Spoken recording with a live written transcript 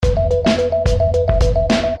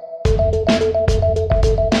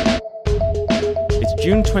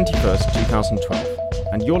June 21st, 2012,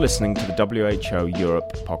 and you're listening to the WHO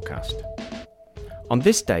Europe podcast. On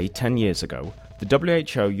this day 10 years ago, the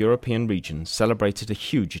WHO European region celebrated a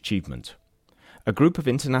huge achievement. A group of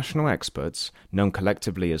international experts, known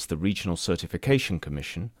collectively as the Regional Certification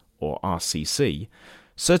Commission, or RCC,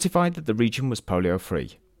 certified that the region was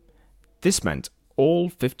polio-free. This meant all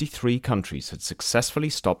 53 countries had successfully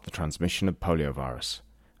stopped the transmission of poliovirus,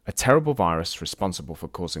 a terrible virus responsible for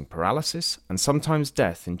causing paralysis and sometimes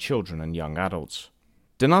death in children and young adults.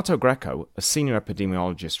 Donato Greco, a senior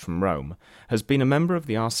epidemiologist from Rome, has been a member of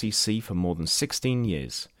the RCC for more than 16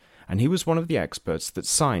 years, and he was one of the experts that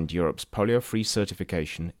signed Europe's polio-free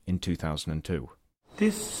certification in 2002.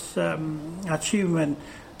 This achievement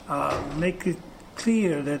makes it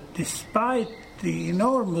clear that despite the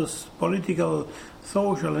enormous political,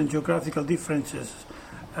 social and geographical differences,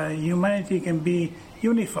 humanity can be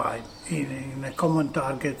unified in common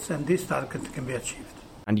targets, and these targets can be achieved.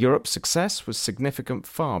 And Europe's success was significant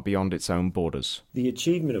far beyond its own borders. The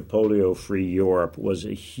achievement of polio-free Europe was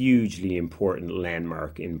a hugely important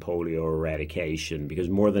landmark in polio eradication because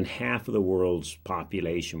more than half of the world's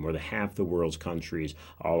population, more than half the world's countries,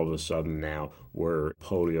 all of a sudden now were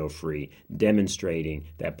polio-free, demonstrating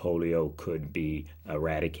that polio could be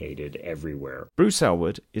eradicated everywhere. Bruce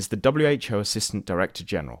Elwood is the WHO Assistant Director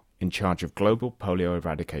General in charge of global polio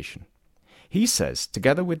eradication. He says,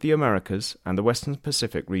 together with the Americas and the Western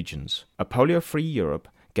Pacific regions, a polio-free Europe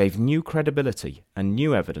gave new credibility and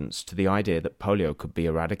new evidence to the idea that polio could be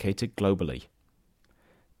eradicated globally.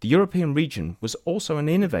 The European region was also an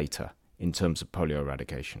innovator in terms of polio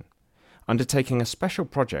eradication, undertaking a special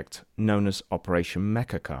project known as Operation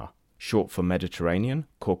Mekakar, short for Mediterranean,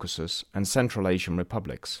 Caucasus and Central Asian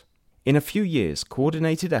republics. In a few years,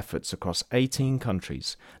 coordinated efforts across 18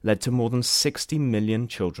 countries led to more than 60 million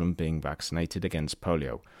children being vaccinated against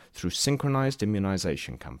polio through synchronized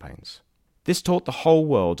immunization campaigns. This taught the whole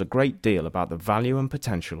world a great deal about the value and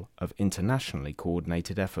potential of internationally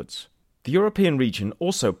coordinated efforts. The European region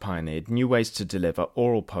also pioneered new ways to deliver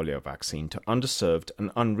oral polio vaccine to underserved and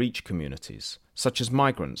unreached communities, such as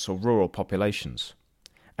migrants or rural populations.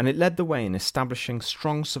 And it led the way in establishing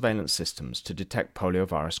strong surveillance systems to detect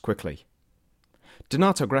poliovirus quickly.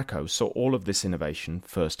 Donato Greco saw all of this innovation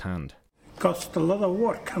firsthand. It cost a lot of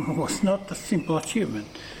work and was not a simple achievement.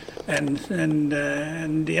 And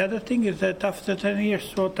the other thing is that after 10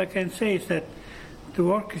 years, what I can say is that the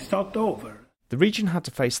work is not over. The region had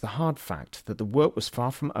to face the hard fact that the work was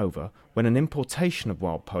far from over when an importation of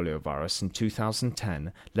wild poliovirus in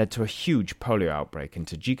 2010 led to a huge polio outbreak in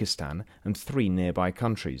Tajikistan and 3 nearby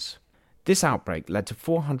countries. This outbreak led to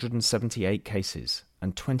 478 cases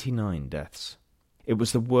and 29 deaths. It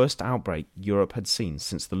was the worst outbreak Europe had seen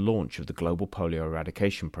since the launch of the global polio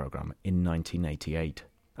eradication program in 1988.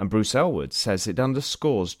 And Bruce Elwood says it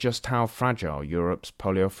underscores just how fragile Europe's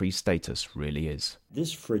polio-free status really is.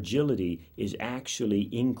 This fragility is actually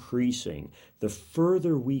increasing the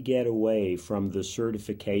further we get away from the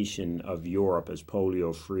certification of Europe as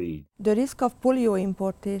polio-free. The risk of polio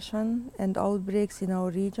importation and outbreaks in our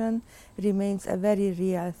region remains a very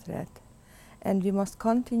real threat, and we must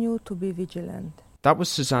continue to be vigilant. That was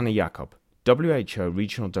Susanne Jakob, WHO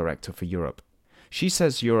Regional Director for Europe. She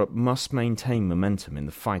says Europe must maintain momentum in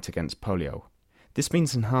the fight against polio. This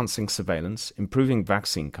means enhancing surveillance, improving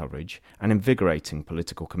vaccine coverage, and invigorating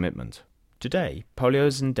political commitment. Today, polio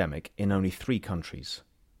is endemic in only 3 countries: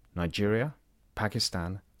 Nigeria,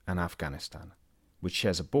 Pakistan, and Afghanistan, which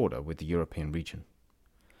shares a border with the European region.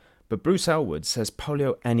 But Bruce Elwood says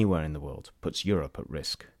polio anywhere in the world puts Europe at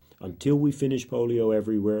risk. Until we finish polio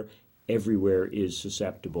everywhere, everywhere is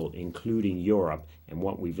susceptible, including Europe, and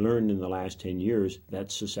what we've learned in the last 10 years,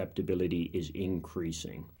 that susceptibility is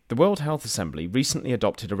increasing. The World Health Assembly recently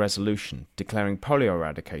adopted a resolution declaring polio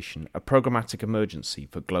eradication a programmatic emergency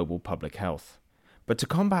for global public health. But to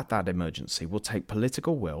combat that emergency will take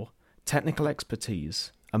political will, technical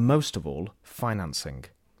expertise, and most of all, financing.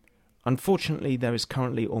 Unfortunately, there is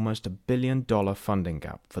currently almost $1 billion funding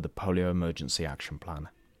gap for the Polio Emergency Action Plan.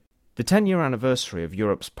 The 10-year anniversary of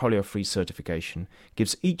Europe's polio-free certification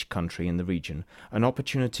gives each country in the region an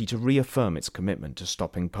opportunity to reaffirm its commitment to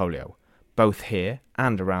stopping polio, both here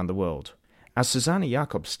and around the world. As Susanne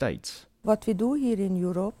Jakob states, what we do here in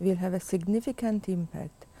Europe will have a significant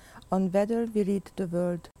impact on whether we rid the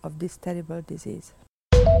world of this terrible disease.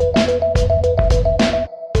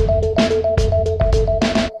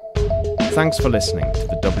 Thanks for listening to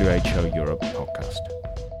the WHO Europe podcast.